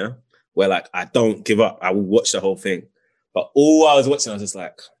stubborn, yeah? Where like, I don't give up. I will watch the whole thing. But all I was watching, I was just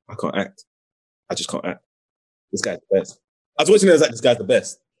like, I can't act. I just can't act. This guy's the best. I was watching it, I was like, this guy's the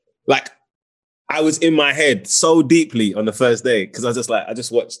best. Like, I was in my head so deeply on the first day because I was just like, I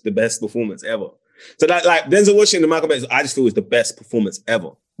just watched the best performance ever. So that, like, Denzel Washington and Malcolm X, I just feel was the best performance ever.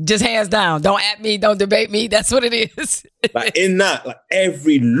 Just hands down. Don't at me. Don't debate me. That's what it is. Like in that, like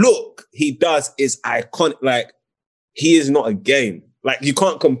every look he does is iconic. Like he is not a game. Like you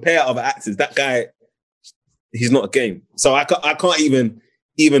can't compare other actors. That guy, he's not a game. So I can't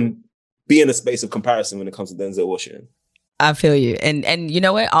even be in a space of comparison when it comes to Denzel Washington. I feel you. And you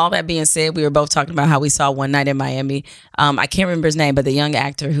know what? All that being said, we were both talking about how we saw One Night in Miami. I can't remember his name, but the young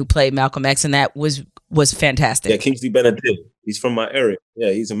actor who played Malcolm X in that was fantastic. Yeah, Kingsley Benedict. He's from my area.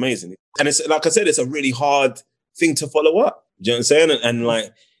 Yeah, he's amazing. And it's like I said, it's a really hard thing to follow up. Do you know what I'm saying? And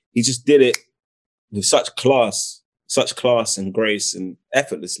like he just did it with such class and grace and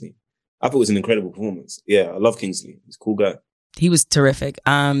effortlessly. I thought it was an incredible performance. Yeah, I love Kingsley. He's a cool guy. He was terrific.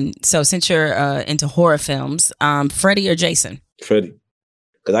 So since you're into horror films, Freddie or Jason? Freddie.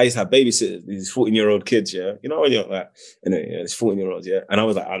 Because I used to have babysitters, these 14-year-old kids, yeah? You know, when you're like, these 14-year-olds, yeah? And I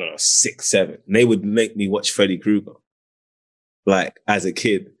was like, I don't know, 6, 7. And they would make me watch Freddy Krueger, like, as a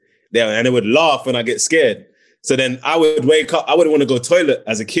kid. And they would laugh when I get scared. So then I would wake up, I wouldn't want to go toilet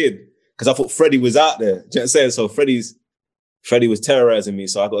as a kid because I thought Freddy was out there. Do you know what I'm saying? So Freddy was terrorizing me,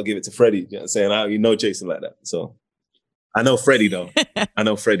 so I got to give it to Freddy. You know what I'm saying? You know Jason like that. So I know Freddy, though. I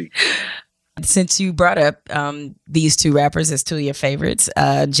know Freddy. Since you brought up these two rappers as two of your favorites,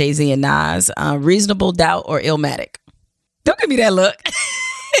 Jay-Z and Nas, Reasonable Doubt or Illmatic? Don't give me that look.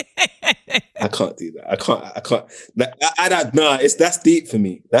 I can't do that. I can't. That's deep for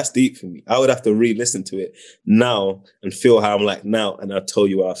me. I would have to re-listen to it now and feel how I'm like now, and I'll tell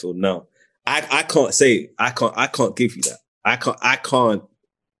you how I feel now. I can't say I can't give you that. I can't.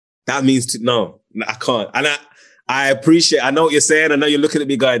 That means no. I can't. And I appreciate. I know what you're saying. I know you're looking at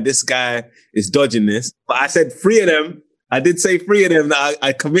me going, this guy is dodging this. But I said 3 of them. I did say 3 of them that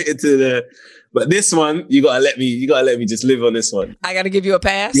I committed to the. But this one, you gotta let me just live on this one. I gotta give you a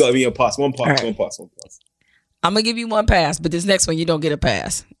pass. You gotta give me a pass. One pass. Right. One pass. I'm gonna give you one pass, but this next one you don't get a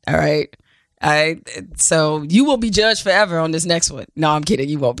pass. All right. So you will be judged forever on this next one. No, I'm kidding.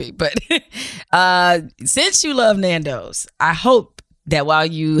 You won't be. But since you love Nando's, I hope that while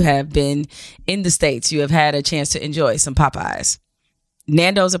you have been in the States, you have had a chance to enjoy some Popeyes.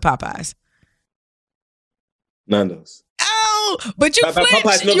 Nando's or Popeyes? Nando's. Oh, but you flinched.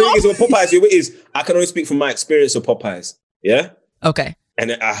 Popeyes. No, the thing is with Popeyes, it is, I can only speak from my experience of Popeyes. Yeah? Okay.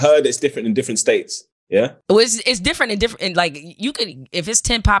 And I heard it's different in different states. Yeah? Well, it's different in different, like you could, if it's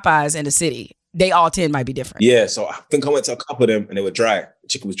 10 Popeyes in the city, they all 10 might be different. Yeah, so I think I went to a couple of them and they were dry. The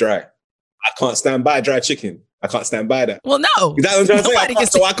chicken was dry. I can't stand by dry chicken. I can't stand by that. Well, no. Is that what I'm trying to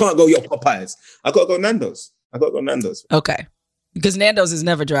say? So I can't go your Popeyes. I got to go Nando's. Okay. Because Nando's is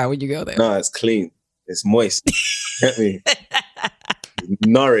never dry when you go there. No, it's clean. It's moist. Get me?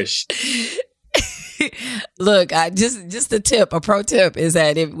 Nourished. Look, just a pro tip is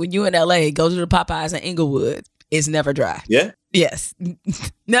that when you're in LA, go to the Popeyes in Inglewood. It's never dry. Yeah? Yes.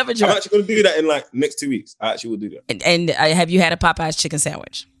 Never dry. I'm actually going to do that in like next 2 weeks. I actually will do that. And have you had a Popeyes chicken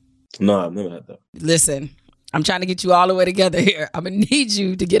sandwich? No, I've never had that. Listen, I'm trying to get you all the way together here. I'm going to need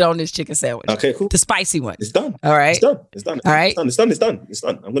you to get on this chicken sandwich. Okay, cool. The spicy one. It's done. All right. It's done. All right. It's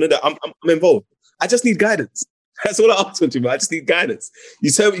done. I'm going to do it. I'm involved. I just need guidance. That's all I ask for you, man. I just need guidance. You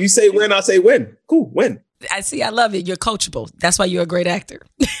say when, I say when. Cool, when. I love it. You're coachable. That's why you're a great actor.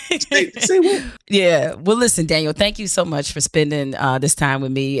 say when. Yeah. Well, listen, Daniel, thank you so much for spending this time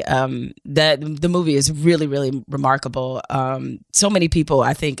with me. The movie is really, really remarkable. So many people,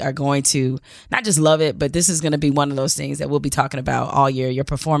 I think, are going to not just love it, but this is going to be one of those things that we'll be talking about all year. Your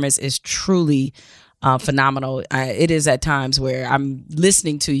performance is truly phenomenal. It is at times where I'm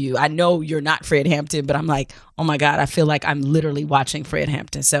listening to you. I know you're not Fred Hampton, but I'm like, oh my God, I feel like I'm literally watching Fred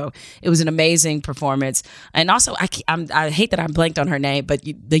Hampton. So it was an amazing performance. And also, I hate that I blanked on her name, but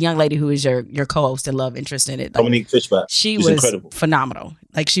the young lady who is your co-host and love interest in it, like, Dominique Fishback. She was incredible. Phenomenal.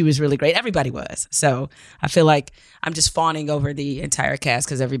 Like, she was really great. Everybody was. So I feel like I'm just fawning over the entire cast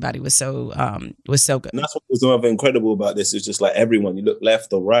because everybody was so good. And that's what was rather incredible about this. It's just like everyone. You look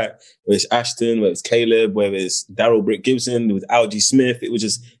left or right, whether it's Ashton, whether it's Caleb, whether it's Daryl Brick Gibson, it was Algie Smith, it was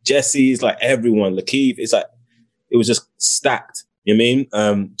just Jesse. It's like everyone. Lakeith. It's like it was just stacked. You know what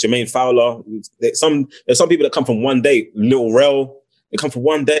I mean? Jermaine Fowler. There's some people that come from one day. Lil Rel. They come from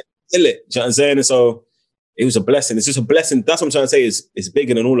one day. Kill it. Do you know what I'm saying? And so it was a blessing. It's just a blessing. That's what I'm trying to say. Is it's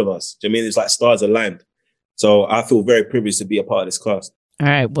bigger than all of us. Do you know what I mean? It's like stars aligned. So I feel very privileged to be a part of this cast. All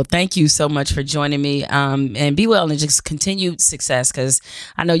right. Well, thank you so much for joining me. And be well and just continued success, because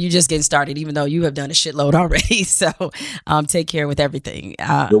I know you're just getting started, even though you have done a shitload already. So take care with everything.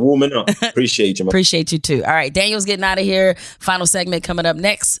 You're warming up. Appreciate you, man. Appreciate you too. All right. Daniel's getting out of here. Final segment coming up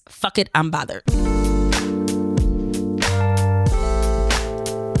next. Fuck it, I'm bothered.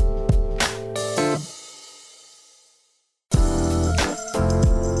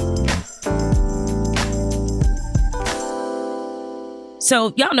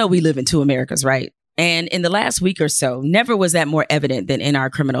 So y'all know we live in two Americas, right? And in the last week or so, never was that more evident than in our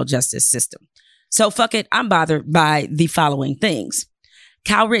criminal justice system. So fuck it, I'm bothered by the following things.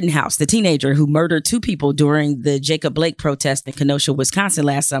 Kyle Rittenhouse, the teenager who murdered two people during the Jacob Blake protest in Kenosha, Wisconsin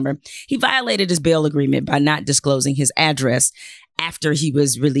last summer, he violated his bail agreement by not disclosing his address after he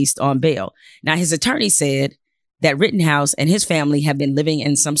was released on bail. Now, his attorney said that Rittenhouse and his family have been living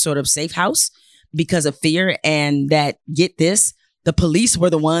in some sort of safe house because of fear, and that, get this, the police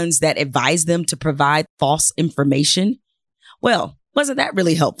were the ones that advised them to provide false information. Well, wasn't that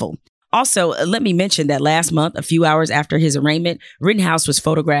really helpful? Also, let me mention that last month, a few hours after his arraignment, Rittenhouse was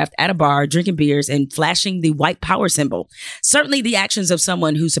photographed at a bar drinking beers and flashing the white power symbol. Certainly the actions of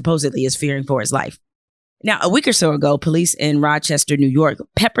someone who supposedly is fearing for his life. Now, a week or so ago, police in Rochester, New York,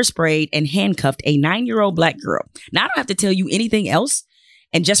 pepper sprayed and handcuffed a 9-year-old black girl. Now, I don't have to tell you anything else.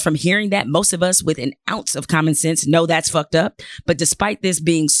 And just from hearing that, most of us with an ounce of common sense know that's fucked up. But despite this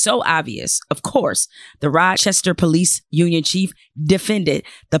being so obvious, of course, the Rochester Police Union chief defended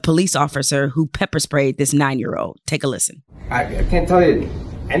the police officer who pepper sprayed this 9-year-old. Take a listen. I can't tell you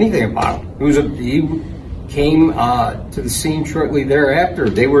anything about him. He came to the scene shortly thereafter.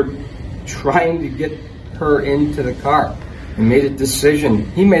 They were trying to get her into the car and made a decision.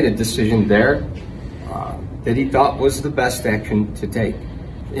 He made a decision there that he thought was the best action to take.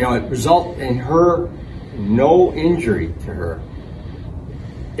 You know, it resulted in her no injury to her.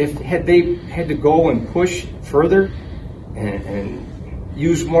 Had they had to go and push further and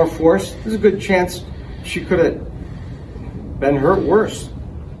use more force, there's a good chance she could have been hurt worse.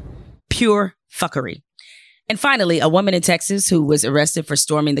 Pure fuckery. And finally, a woman in Texas who was arrested for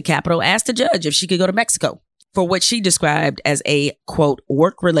storming the Capitol asked the judge if she could go to Mexico for what she described as a, quote,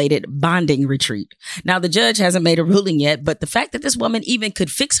 work-related bonding retreat. Now, the judge hasn't made a ruling yet, but the fact that this woman even could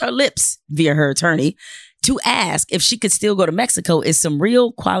fix her lips via her attorney to ask if she could still go to Mexico is some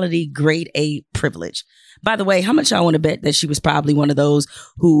real quality grade A privilege. By the way, how much y'all want to bet that she was probably one of those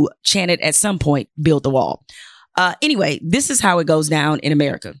who chanted at some point, build the wall? Anyway, this is how it goes down in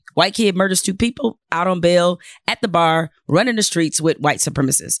America. White kid murders two people out on bail at the bar, running the streets with white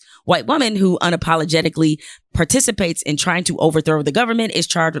supremacists. White woman who unapologetically participates in trying to overthrow the government is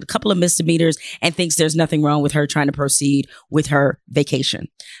charged with a couple of misdemeanors and thinks there's nothing wrong with her trying to proceed with her vacation.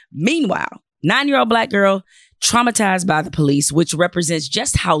 Meanwhile, 9-year-old black girl traumatized by the police, which represents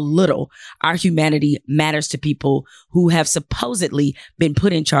just how little our humanity matters to people who have supposedly been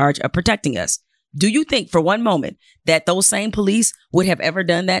put in charge of protecting us. Do you think for one moment that those same police would have ever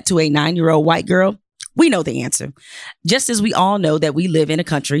done that to a 9-year-old white girl? We know the answer. Just as we all know that we live in a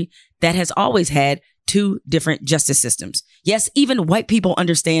country that has always had two different justice systems. Yes, even white people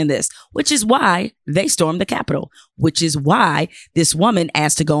understand this, which is why they stormed the Capitol, which is why this woman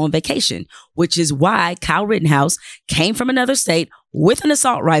asked to go on vacation, which is why Kyle Rittenhouse came from another state with an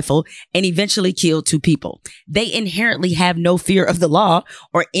assault rifle and eventually killed two people. They inherently have no fear of the law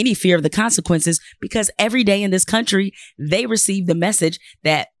or any fear of the consequences because every day in this country, they receive the message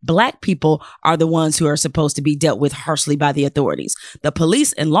that black people are the ones who are supposed to be dealt with harshly by the authorities. The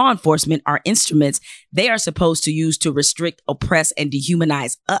police and law enforcement are instruments they are supposed to use to restrict, oppress, and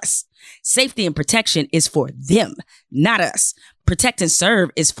dehumanize us. Safety and protection is for them, not us. Protect and serve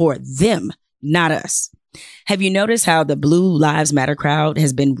is for them, not us. Have you noticed how the Blue Lives Matter crowd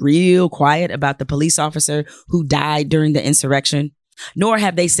has been real quiet about the police officer who died during the insurrection? Nor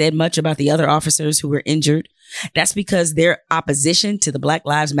have they said much about the other officers who were injured. That's because their opposition to the Black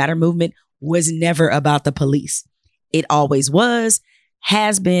Lives Matter movement was never about the police. It always was,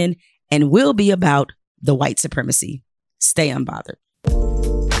 has been, and will be about the white supremacy. Stay unbothered.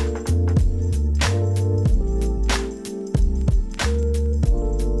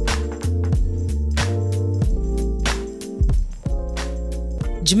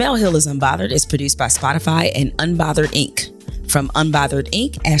 Jemele Hill is Unbothered is produced by Spotify and Unbothered Inc. From Unbothered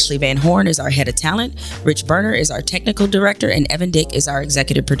Inc., Ashley Van Horn is our head of talent, Rich Berner is our technical director, and Evan Dick is our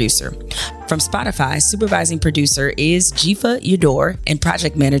executive producer. From Spotify, supervising producer is Jifa Yador, and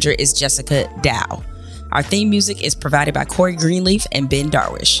project manager is Jessica Dow. Our theme music is provided by Corey Greenleaf and Ben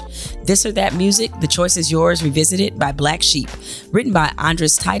Darwish. This or That Music, The Choice is Yours, Revisited by Black Sheep, written by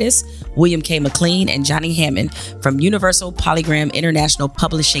Andres Titus, William K. McLean, and Johnny Hammond from Universal Polygram International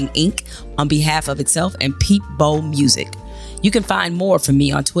Publishing, Inc. on behalf of itself and Peep Bowl Music. You can find more from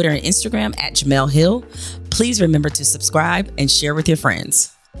me on Twitter and Instagram at Jemele Hill. Please remember to subscribe and share with your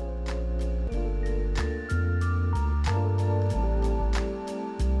friends.